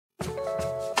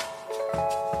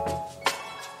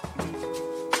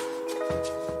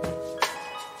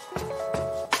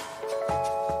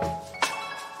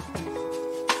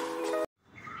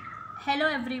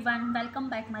everyone, welcome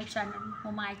back my channel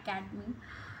Huma Academy.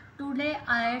 Today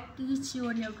I teach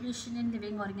you nutrition in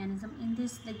living organism. In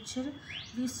this lecture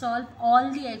we solve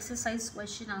all the exercise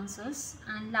question answers,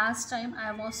 and last time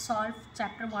I was solved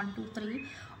chapter 1 to 3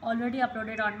 already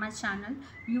uploaded on my channel.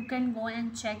 You can go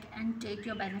and check and take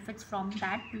your benefits from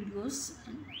that videos,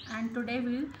 and today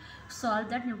we'll solve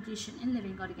that nutrition in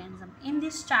living organism. In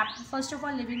this chapter, first of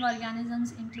all, living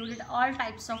organisms included all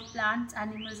types of plants,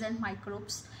 animals and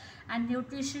microbes, and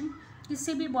nutrition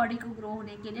किसी भी body को grow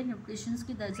होने के लिए nutritions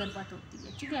की ज़रूरत होती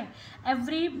है. ठीक है,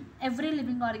 every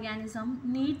living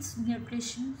organism needs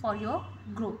nutrition for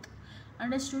your growth.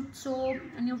 Understood. So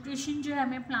nutrition जो है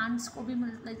हमें प्लांट्स को भी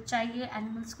चाहिए,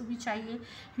 एनिमल्स को भी चाहिए,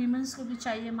 ह्यूमंस को भी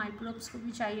चाहिए, माइक्रोब्स को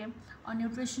भी चाहिए. और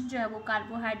न्यूट्रिशन जो है वो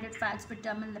कार्बोहाइड्रेट, फैट्स,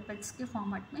 विटामिन, लिपिड्स के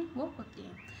फॉर्मेट में वो होती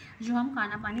है जो हम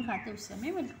खाना पानी खाते हैं उससे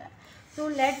हमें मिलता है. तो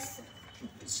let's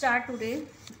start today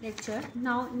lecture.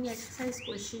 Now in exercise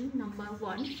question number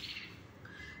 1,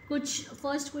 कुछ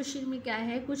फर्स्ट क्वेश्चन में क्या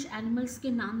है, कुछ एनिमल्स के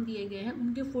नाम दिए गए हैं,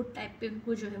 उनके फूड टाइप पे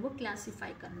उनको जो है वो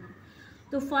क्लासीफाई करना है.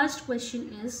 तो first question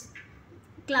is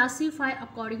classify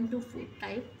according to food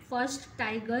type. First,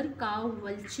 tiger, cow,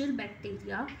 vulture,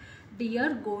 bacteria,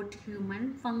 dear, goat,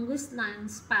 human, fungus, lion,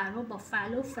 sparrow,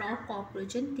 buffalo, frog,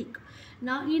 cockroach and thick.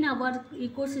 Now in our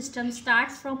ecosystem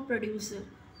starts from producer,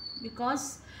 because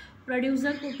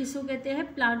producer को किसको कहते हैं,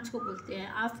 plants को बोलते हैं.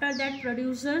 After that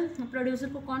producer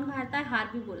को कौन कहता है,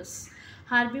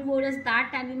 herbivores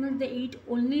that animal they eat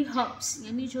only herbs,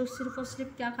 यानी जो सिर्फ और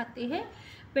सिर्फ क्या खाते हैं,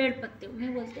 पेड़ पत्ते,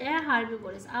 उन्हें बोलते हैं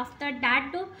herbivores. After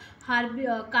that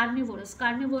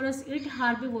carnivorous eat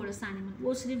herbivores animal,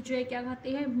 वो सिर्फ जो है क्या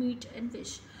खाते हैं, मीट एंड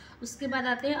फिश. उसके बाद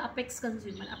आते हैं अपेक्स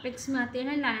कंज्यूमर. अपेक्स में आते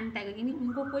हैं लायन, टाइगर, यानी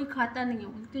उनको कोई खाता नहीं है,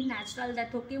 उनकी नेचुरल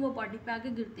डेथ होकर वो बॉडी पे आके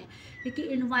गिरते हैं. क्योंकि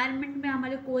इन्वायरमेंट में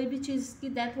हमारे कोई भी चीज़ की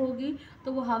डेथ होगी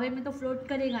तो वो हवा में तो फ्लोट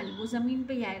करेगा नहीं, वो ज़मीन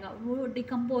पे ही आएगा, वो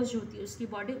डिकम्पोज होती है उसकी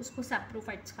बॉडी, उसको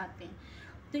सैप्रोफाइट्स खाते हैं.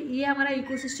 तो ये हमारा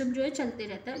इकोसिस्टम जो है चलते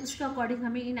रहता है. उसके अकॉर्डिंग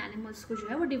हमें इन एनिमल्स को जो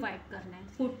है वो डिवाइड करना है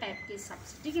फूड टाइप के हिसाब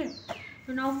से. ठीक है.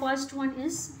 तो नाउ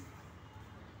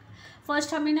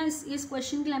फर्स्ट हमें ना इस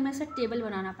क्वेश्चन के लिए हमें ऐसा टेबल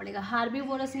बनाना पड़ेगा.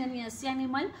 हार्बीवोरस यानी ऐसे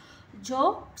एनिमल जो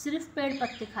सिर्फ पेड़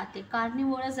पत्ते खाते हैं.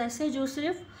 कार्निवोरस ऐसे जो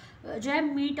सिर्फ जो है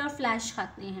मीट और फ्लैश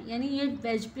खाते हैं, यानी ये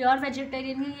प्योर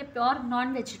वेजिटेरियन है, ये प्योर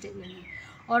नॉन वेजिटेरियन है.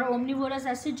 और ओमनीवोरस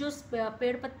ऐसे जो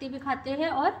पेड़ पत्ते भी खाते हैं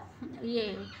और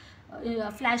ये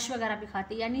फ्लैश वगैरह भी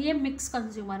खाते हैं, यानी ये मिक्स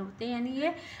कंज्यूमर होते हैं, यानी ये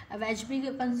वेज भी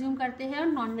कंज्यूम करते हैं और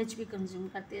नॉन वेज भी कंज्यूम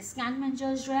करते हैं.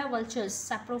 स्कैवेंजर्स जो है वल्चर्स,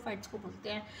 सैप्रोफाइट्स को बोलते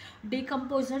हैं.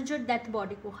 डिकम्पोजर जो डेथ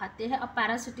बॉडी को खाते हैं, और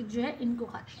पैरासिटिक जो है इनको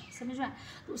खाते हैं. समझ में.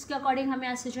 तो उसके अकॉर्डिंग हमें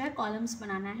ऐसे जो है कॉलम्स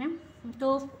बनाना है.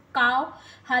 तो काव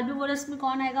हार्बीवोरस में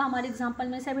कौन आएगा, हमारे एग्जाम्पल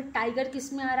में से अभी टाइगर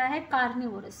किस में आ रहा है,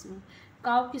 कार्निवोरस में.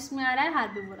 काव किस में आ रहा है,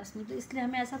 हार्बीवोरस में. तो इसलिए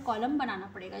हमें ऐसा कॉलम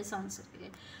बनाना पड़ेगा इस आंसर के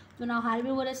लिए. तो ना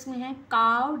हार्बीवोरस में है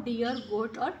काव, डियर,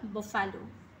 गोट और buffalo.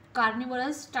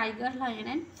 Carnivorous tiger, lion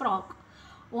and frog.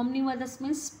 Omnivorous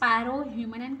में sparrow,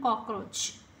 human and cockroach.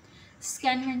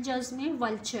 Scavengers में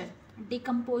वल्चर.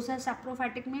 डिकम्पोजर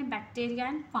सैप्रोफाइटिक में bacteria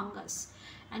and fungus.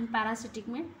 And parasitic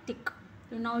में टिक.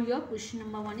 तो now your question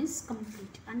number 1 is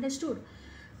complete. Understood.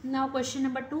 Now question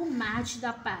number 2, match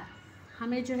the पैर.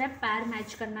 हमें जो है पैर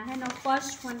मैच करना है. Now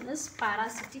first one is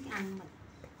parasitic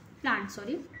plant.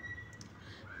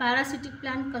 Parasitic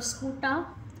plant Cuscuta.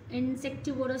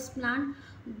 Insectivorous plant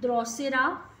Drosera.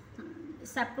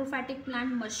 Saprophytic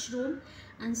plant mushroom.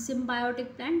 And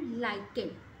symbiotic plant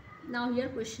lichen. Now here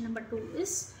question number 2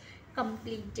 is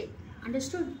completed.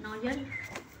 Understood. Now here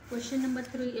question number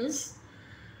 3 is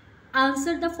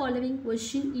answer the following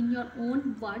question in your own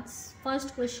words.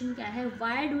 First question क्या है,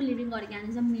 why do living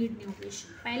organism need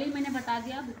nutrition. पहले ही मैंने बता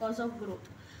दिया, because of growth.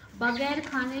 बगैर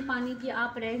खाने पानी के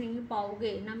आप रह नहीं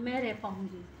पाओगे, ना मैं रह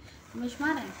पाऊंगी. समझ में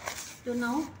आ रहा है. तो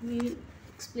now we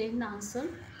explain the answer.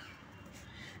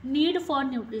 Need for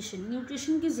nutrition.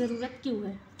 Nutrition की ज़रूरत क्यों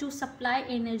है, to supply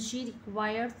energy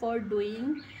required for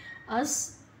doing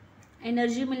us,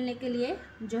 energy मिलने के लिए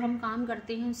जो हम काम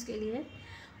करते हैं उसके लिए.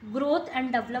 Growth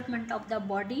and development of the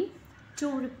body,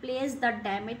 to replace the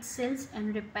damage cells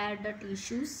and repair the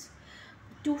tissues,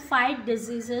 to fight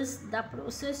diseases. The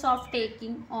process of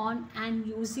taking on and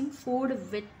using food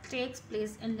which takes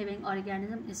place in living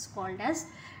organism is called as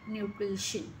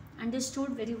nutrition.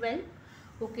 Understood very well.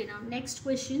 Okay, now next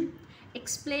question.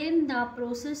 Explain the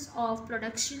process of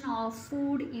production of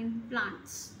food in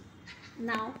plants.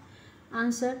 Now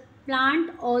answer. Plant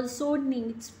also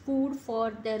needs food for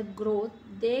their growth.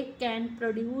 They can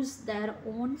produce their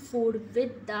own food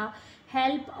with the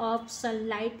help of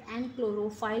sunlight and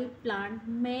chlorophyll. Plant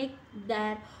make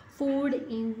their food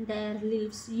in their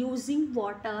leaves using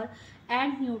water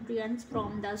and nutrients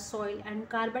from the soil and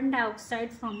carbon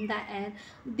dioxide from the air.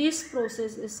 This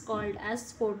process is called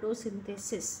as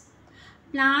photosynthesis.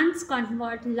 Plants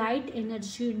convert light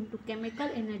energy into chemical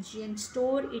energy and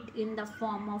store it in the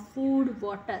form of food,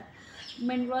 water.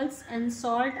 Minerals and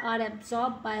salt are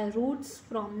absorbed by roots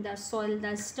from the soil.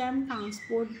 The stem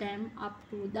transport them up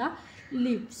to the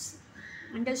leaves.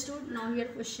 Understood? Now here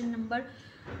question number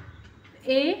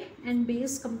A and B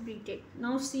is completed.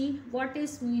 Now see what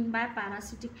is mean by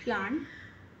parasitic plant.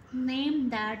 Name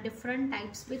the different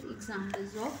types with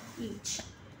examples of each.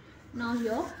 Now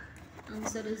your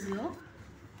answer is here.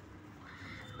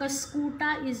 Cuscuta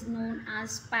is known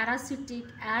as parasitic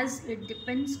as it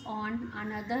depends on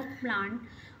another plant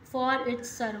for its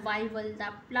survival. The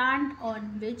plant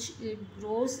on which it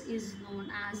grows is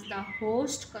known as the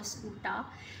host. Cuscuta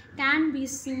can be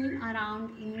seen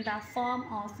around in the form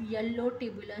of yellow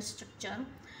tubular structure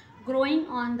growing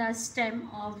on the stem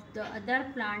of the other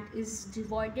plant is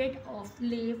devoid of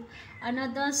leaf.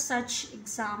 Another such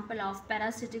example of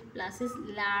parasitic plant is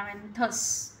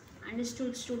Laranthus.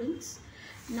 Understood, students?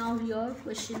 Now here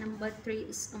question number 3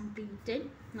 is completed.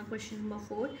 Now question number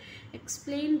 4,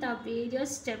 explain the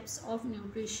various steps of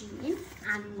nutrition in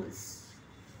animals.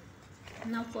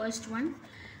 Now first one,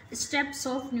 steps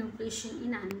of nutrition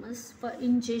in animals. For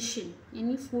ingestion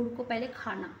यानी food को पहले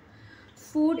खाना,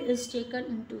 food is taken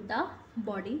into the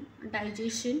body.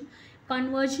 Digestion,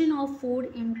 conversion of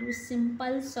food into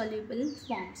simple soluble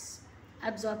forms.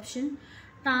 Absorption,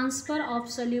 transfer of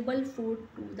soluble food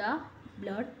to the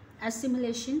blood.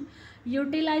 Assimilation,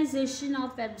 utilization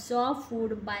of absorbed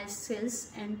food by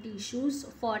cells and tissues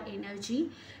for energy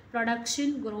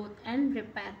production, growth and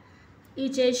repair.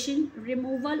 Egestion,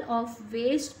 removal of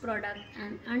waste product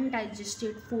and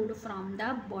undigested food from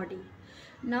the body.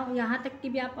 Now यहाँ तक कि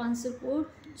भी आप answer को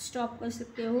stop कर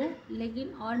सकते हो,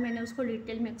 लेकिन और मैंने उसको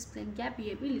डिटेल में एक्सप्लेन किया, आप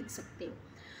ये भी लिख सकते हो.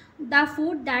 The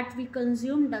food that we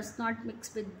consume does not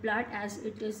mix with blood as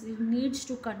it needs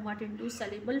to convert into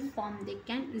soluble form. They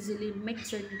can easily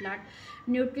mix in blood.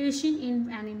 Nutrition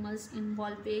in animals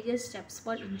involve various steps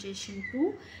for ingestion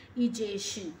to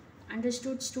egestion.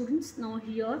 Understood, students? Now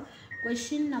here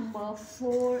question number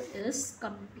 4 is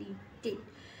completed.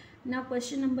 Now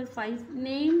question number 5,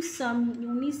 name some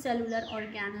unicellular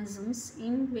organisms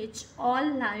in which all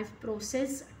life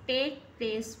process take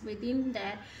place within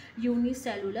their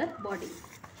unicellular body.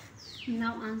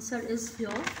 Now answer is here.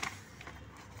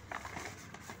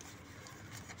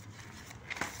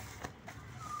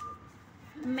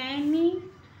 Many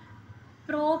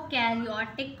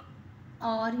prokaryotic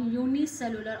or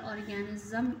unicellular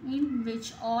organism in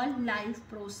which all life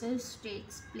process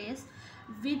takes place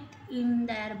within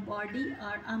their body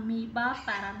are amoeba,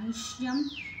 paramecium,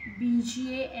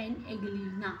 BGA and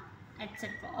Eglina, etc.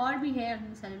 और भी है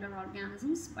unicellular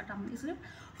organisms, but हमने सिर्फ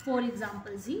 4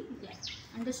 examples ही दिए.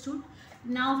 Understood?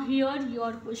 Now here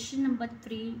your question number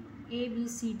 3 A, B,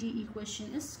 C, D, E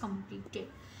question is completed.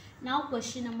 Now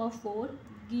question number 4,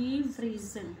 give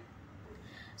reason.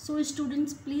 So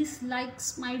students please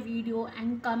likes my video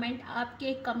and comment.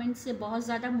 आपके comment से बहुत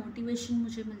ज़्यादा motivation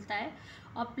मुझे मिलता है.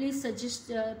 और please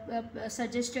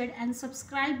suggested and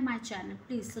subscribe my channel.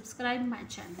 Please subscribe my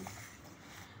channel.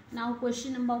 Now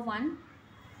question number 1,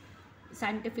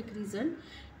 scientific reason.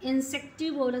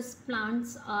 Insectivorous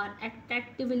plants are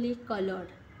attractively colored.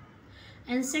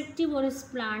 Insectivorous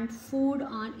plant food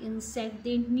on insect.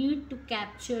 They need to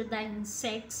capture the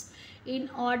insects. In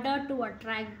order to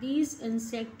attract these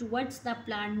insects towards the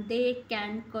plant, they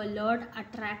can colored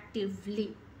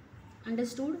attractively.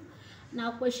 Understood?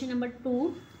 Now question number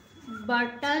 2,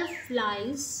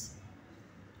 butterflies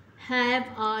have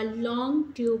a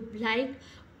long tube like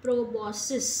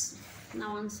proboscis.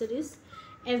 Now answer is,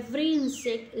 every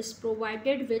insect is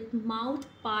provided with mouth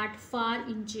part for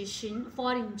ingestion.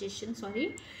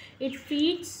 It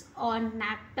feeds on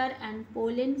nectar and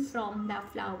pollen from the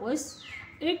flowers.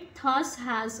 It thus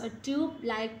has a tube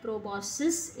like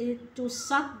proboscis to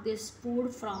suck this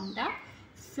food from the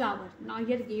flower. Now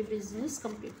here give reason is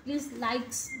complete. Please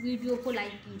likes video को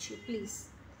like कीजिए please.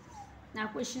 Now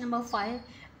question number 5,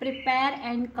 prepare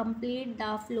and complete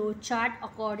the flow chart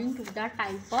according to the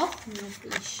type of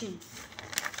nutrition.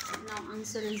 Now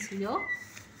answer is here.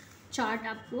 Chart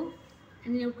आपको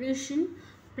nutrition,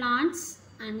 plants,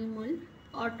 animal,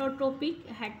 autotrophic,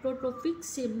 heterotrophic,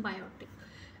 symbiotic,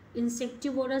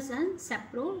 insectivorous and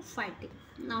saprophytic.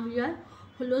 Now here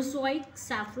holozoic,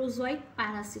 saprozoic,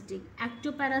 parasitic,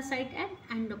 ectoparasite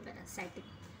and endoparasitic.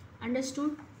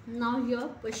 Understood? Now here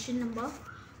question number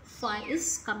 5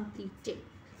 is completed.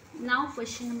 Now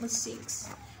question number 6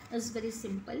 is very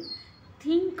simple.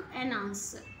 Think an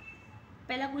answer.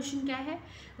 पहला question क्या है,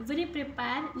 we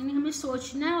prepare, यानी हमें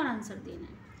सोचना है और answer देना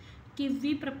है कि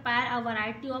we prepare a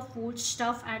variety of food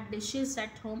stuff and dishes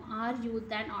at home are you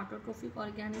then autotrophic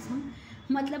organism.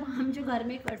 मतलब हम जो घर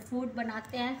में फूड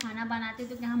बनाते हैं, खाना बनाते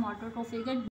हैं, तो क्या हम ऑटोट्रोफिक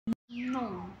है?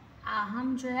 नो,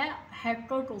 हम जो है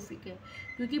हेट्रोट्रोफिक है,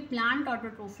 क्योंकि प्लांट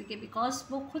ऑटोट्रोफिक है बिकॉज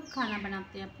वो खुद खाना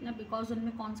बनाते हैं अपना, बिकॉज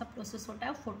उनमें कौन सा प्रोसेस होता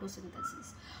है,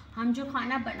 फोटोसिंथेसिस। हम जो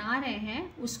खाना बना रहे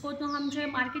हैं उसको तो हम जो है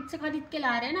मार्केट से खरीद के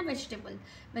ला रहे हैं ना,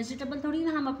 वेजिटेबल थोड़ी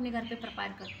ना हम अपने घर पे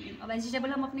प्रिपेयर करते हैं। और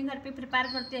वेजिटेबल हम अपने घर पे प्रिपेयर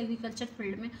करते हैं एग्रीकल्चर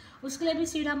फील्ड में, उसके लिए भी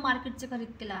सीड हम मार्केट से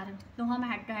खरीद के ला रहे हैं, तो हम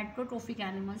हेट्रोट्रोफिक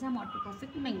एनिमल्स हैं, हम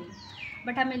ऑटोट्रोफिक नहीं है।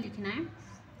 बट हमें लिखना है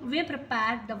वे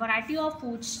prepare the variety of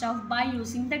food stuff by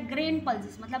using the grain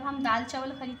pulses. मतलब हम दाल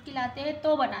चावल खरीद के लाते हैं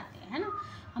तो बनाते हैं, है ना,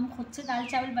 हम खुद से दाल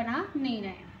चावल बना नहीं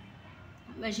रहे हैं।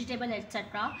 Vegetable etc.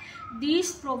 These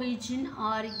provision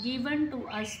are given to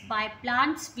us by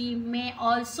plants. We may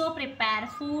also prepare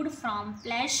food from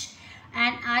flesh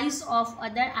and eyes of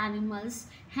other animals.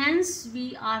 Hence we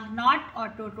are not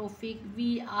autotrophic,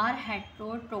 we are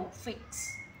heterotrophics.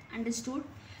 Understood?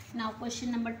 Now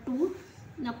question number 2.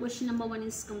 Now question number 1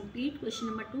 is complete. Question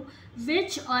number 2,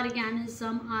 which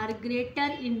organism are greater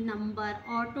in number,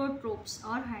 autotrophs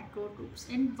or heterotrophs,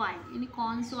 and why? यानी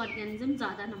कौन से organism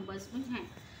ज़्यादा numbers में हैं?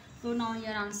 तो now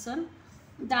your answer.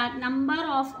 The number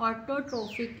of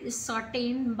autotrophic is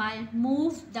certain by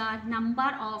move. The number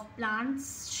of plants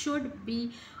should be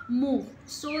moved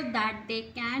so that they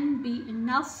can be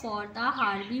enough for the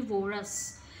herbivorous.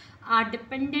 Are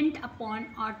dependent upon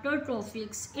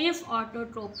autotrophics. If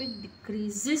autotrophic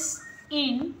decreases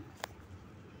in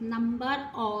number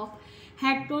of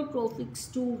heterotrophics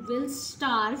too will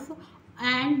starve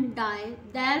and die.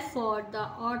 Therefore the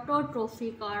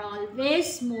autotrophic are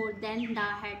always more than the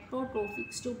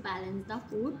heterotrophics to balance the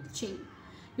food chain.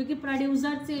 क्योंकि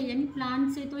producer से यानी plant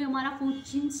से तो हमारा food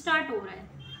chain start हो रहा है,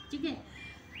 ठीक है।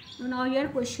 So now here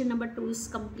question number 2 is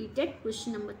completed. Question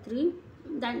number 3,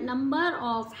 the number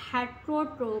of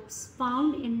heterotrophs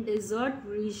found in desert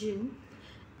region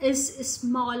is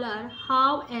smaller,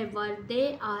 however they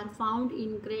are found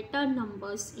in greater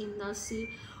numbers in the sea.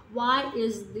 Why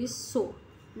is this so?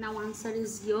 Now answer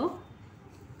is here.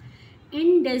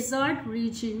 In desert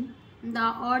region the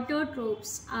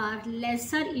autotrophs are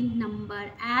lesser in number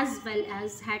as well as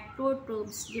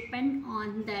heterotrophs depend on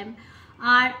them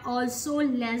are also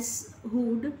less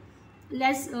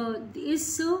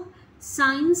is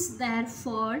science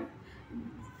therefore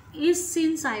is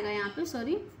since आएगा यहाँ पे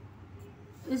sorry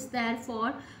is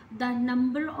therefore the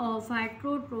number of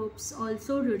heterotrophs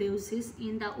also reduces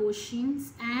in the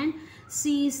oceans and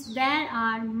seas. There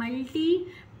are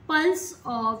multiples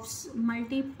of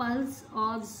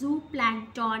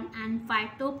zooplankton and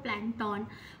phytoplankton.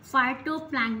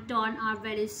 Phytoplankton are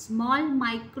very small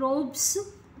microbes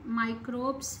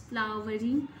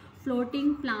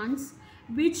floating plants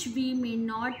which we may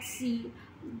not see.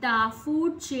 The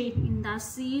food chain in the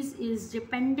seas is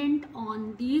dependent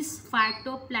on these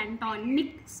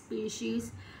phytoplanktonic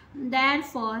species.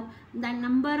 Therefore, the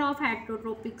number of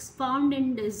heterotrophics found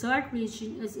in desert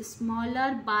region is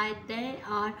smaller, but they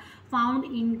are found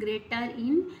in greater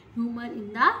in Huma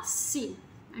in the sea.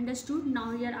 Understood?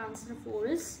 Now your answer 4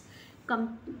 is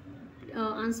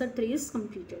answer 3 is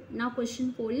completed. Now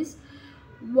question 4 is,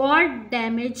 what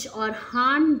damage or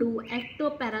harm do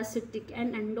ectoparasitic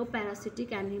and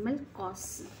endoparasitic animal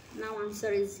cause? Now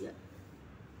answer is here.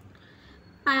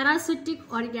 Parasitic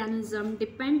organism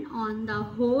depend on the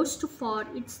host for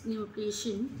its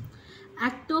nutrition.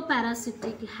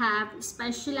 Ectoparasitic have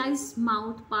specialized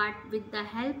mouth part. With the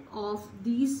help of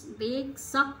these they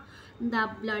suck the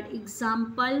blood.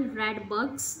 Example, red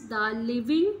bugs. The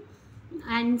living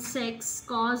insects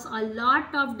cause a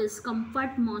lot of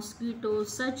discomfort.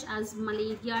 Mosquitoes such as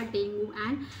malaria, dengue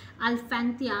and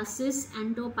elephantiasis.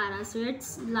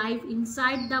 Endoparasites live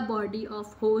inside the body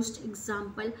of host.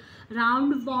 Example,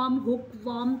 roundworm,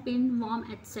 hookworm, pinworm,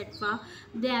 etc.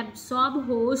 They absorb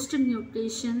host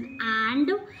nutrition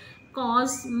and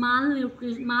cause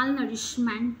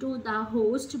malnourishment to the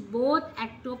host. Both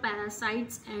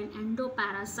ectoparasites and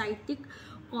endoparasitic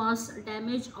cause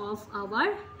damage of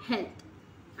our health.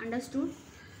 Understood?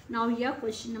 Now here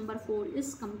question number 4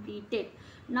 is completed.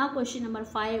 Now question number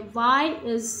 5, why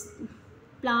is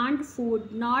plant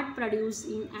food not produced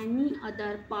in any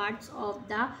other parts of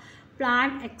the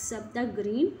plant except the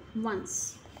green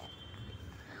ones?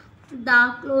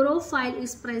 The chlorophyll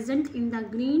is present in the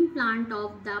green parts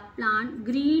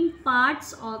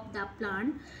of the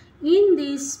plant. In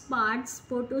these parts,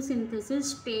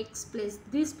 photosynthesis takes place.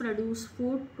 This produces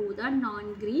food to the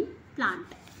non-green plant.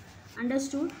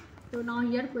 Understood? So now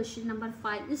here question number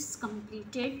 5 is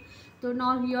completed. So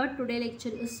now here today lecture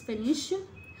is finished.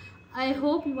 I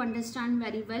hope you understand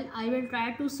very well. I will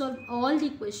try to solve all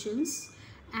the questions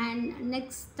and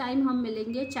next time हम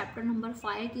मिलेंगे chapter number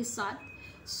 5 के साथ.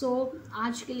 सो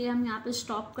आज के लिए हम यहाँ पे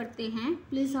स्टॉप करते हैं.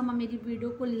 प्लीज़ हम मेरी वीडियो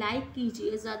को लाइक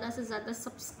कीजिए, ज़्यादा से ज़्यादा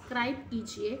सब्सक्राइब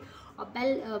कीजिए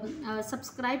और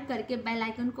सब्सक्राइब करके बेल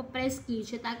आइकन को प्रेस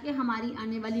कीजिए ताकि हमारी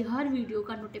आने वाली हर वीडियो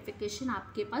का नोटिफिकेशन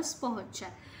आपके पास पहुँच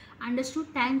जाए. Understood.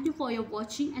 Thank you for your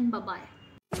watching and bye bye.